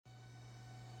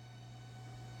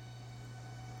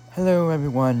Hello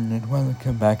everyone, and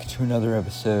welcome back to another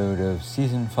episode of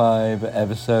Season 5,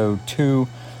 Episode 2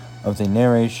 of the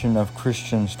Narration of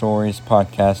Christian Stories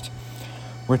podcast,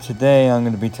 where today I'm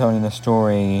going to be telling the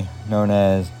story known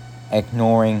as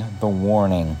Ignoring the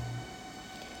Warning.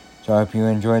 So I hope you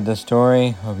enjoyed the story,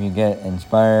 hope you get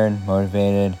inspired,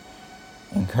 motivated,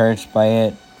 encouraged by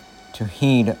it to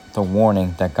heed the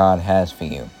warning that God has for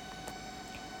you.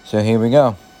 So here we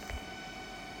go.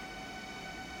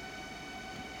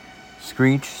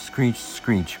 Screech, screech,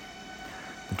 screech.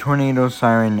 The tornado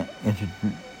siren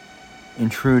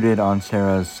intruded on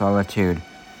Sarah's solitude.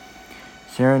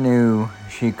 Sarah knew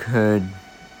she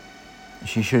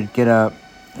should get up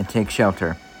and take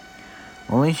shelter.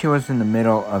 Only she was in the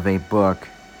middle of a book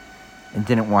and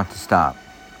didn't want to stop.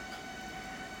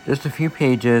 Just a few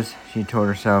pages, she told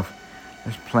herself.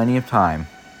 There's plenty of time.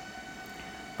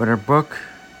 But her book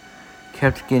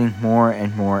kept getting more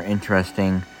and more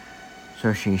interesting,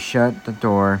 so she shut the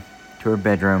door to her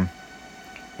bedroom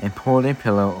and pulled a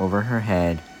pillow over her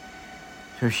head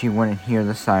so she wouldn't hear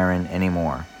the siren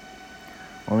anymore.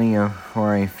 Only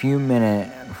for a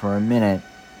minute,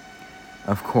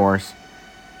 of course,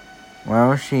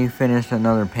 while she finished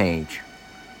another page.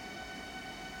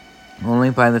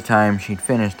 Only by the time she'd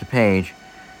finished the page,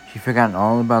 she'd forgotten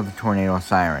all about the tornado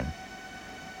siren.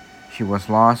 She was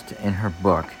lost in her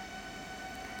book.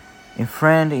 A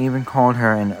friend even called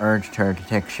her and urged her to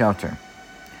take shelter.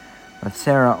 But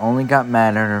Sarah only got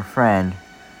mad at her friend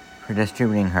for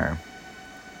disrupting her.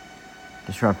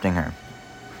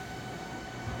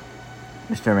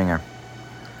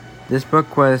 This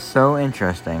book was so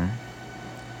interesting.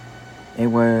 It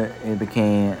was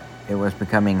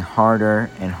becoming harder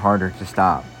and harder to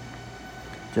stop.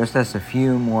 Just as a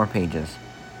few more pages.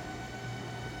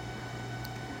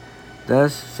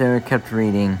 Thus, Sarah kept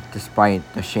reading despite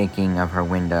the shaking of her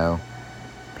window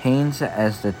panes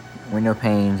as the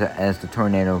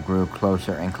tornado grew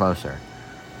closer and closer.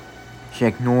 She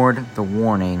ignored the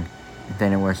warning, and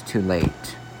then it was too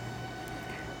late.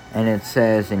 And it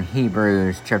says in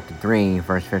Hebrews chapter 3,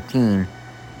 verse 15,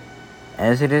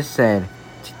 as it is said,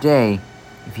 today,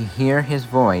 if you hear his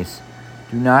voice,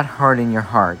 do not harden your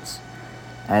hearts,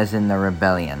 as in the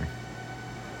rebellion.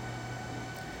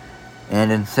 And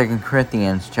in 2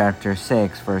 Corinthians chapter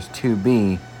 6, verse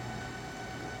 2b,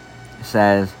 it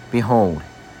says, behold,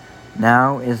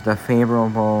 now is the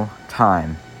favorable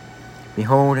time.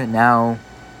 Behold, now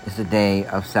is the day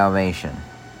of salvation.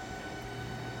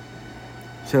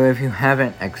 So if you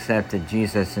haven't accepted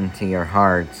Jesus into your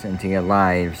hearts, into your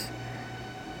lives,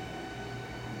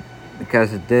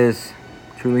 because it does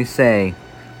truly say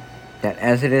that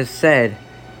as it is said,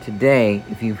 today,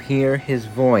 if you hear his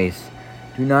voice,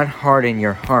 do not harden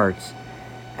your hearts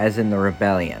as in the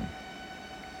rebellion.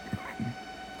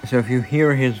 So if you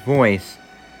hear his voice,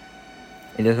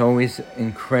 it is always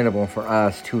incredible for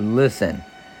us to listen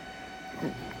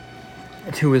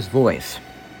to his voice.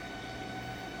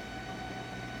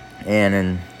 And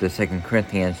in the 2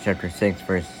 Corinthians chapter 6,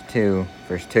 verse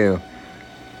 2,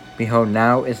 behold,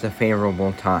 now is the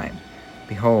favorable time.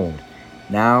 Behold,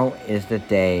 now is the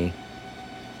day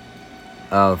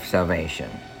of salvation.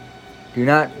 Do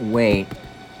not wait.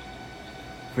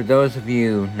 For those of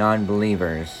you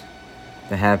non-believers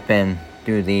that have been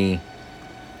through the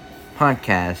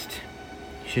podcast,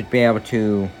 you should be able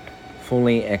to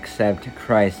fully accept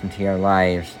Christ into your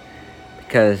lives,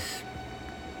 because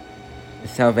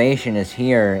salvation is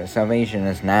here, salvation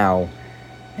is now,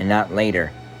 and not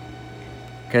later.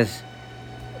 Because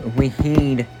if we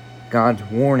heed God's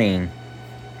warning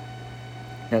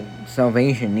that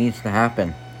salvation needs to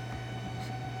happen,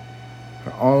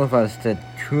 for all of us to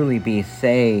truly be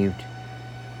saved.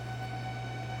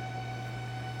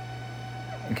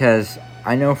 Because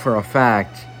I know for a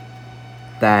fact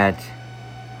that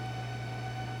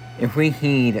if we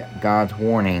heed God's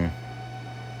warning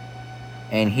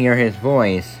and hear his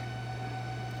voice,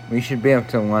 we should be able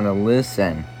to want to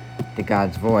listen to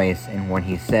God's voice and what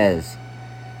he says.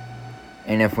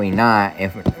 And if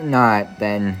not,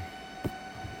 then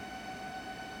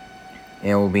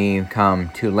it will become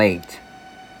too late.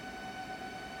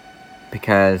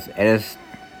 Because it is,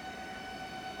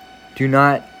 do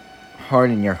not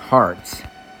harden your hearts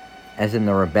as in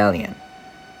the rebellion.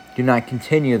 Do not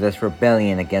continue this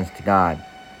rebellion against God.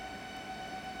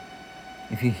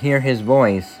 If you hear his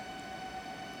voice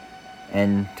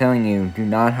and telling you, do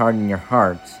not harden your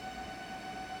hearts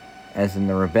as in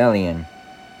the rebellion,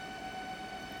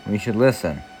 we should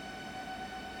listen.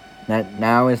 That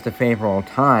now is the favorable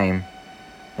time,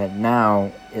 that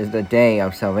now is the day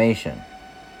of salvation.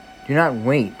 Do not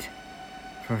wait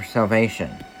for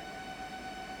salvation.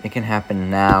 It can happen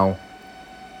now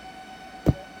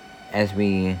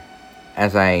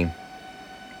as I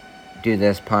do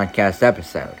this podcast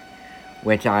episode,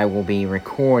 which I will be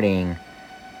recording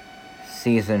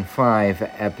Season 5,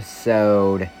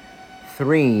 Episode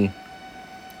 3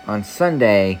 on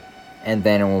Sunday, and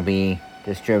then it will be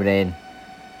distributed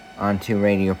onto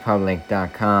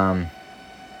radiopublic.com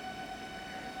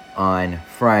on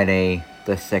Friday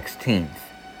the 16th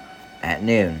at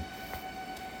noon.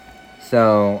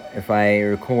 So, if I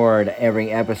record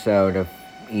every episode of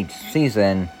each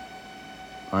season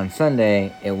on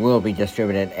Sunday, it will be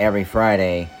distributed every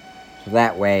Friday, so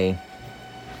that way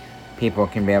people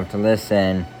can be able to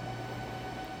listen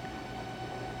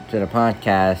to the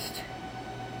podcast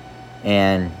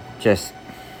and just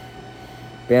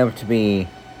be able to be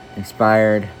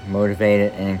inspired,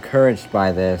 motivated, and encouraged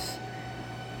by the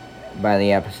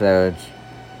episodes.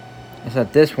 Is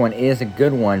that this one is a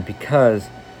good one, because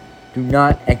do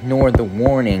not ignore the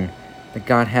warning that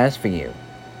God has for you.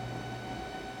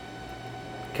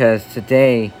 Because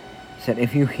today said,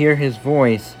 if you hear his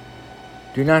voice,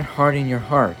 do not harden your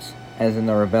hearts, as in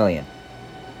the rebellion.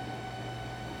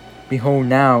 Behold,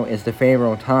 now is the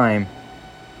favorable time.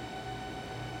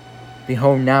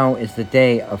 Behold, now is the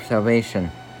day of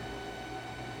salvation.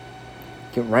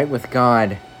 Get right with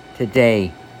God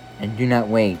today, and do not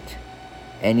wait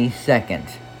any second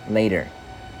later,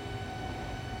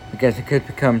 because it could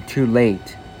become too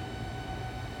late.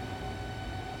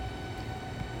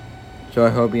 So I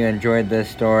hope you enjoyed this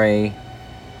story.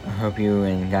 I hope you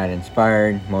got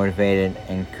inspired, motivated,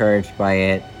 encouraged by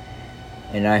it.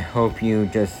 And I hope you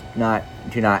just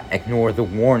do not ignore the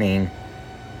warning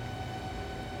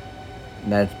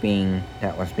that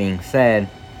was being said,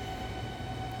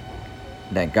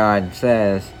 that God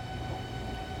says.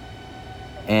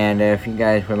 And if you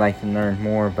guys would like to learn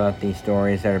more about these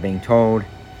stories that are being told,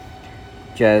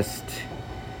 just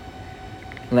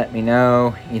let me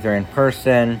know, either in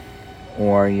person,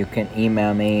 or you can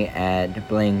email me at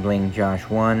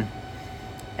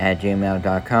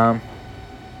blingblingjosh1@gmail.com,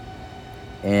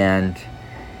 and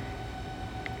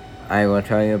I will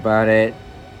tell you about it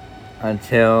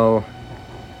until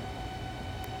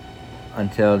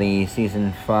the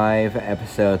Season 5,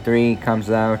 Episode 3 comes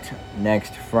out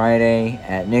next Friday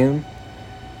at noon.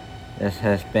 This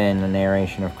has been a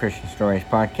narration of Christian Stories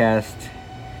Podcast,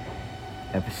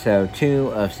 Episode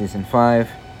 2 of Season 5.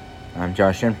 I'm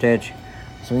Josh Shimtich.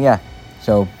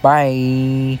 So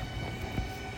bye!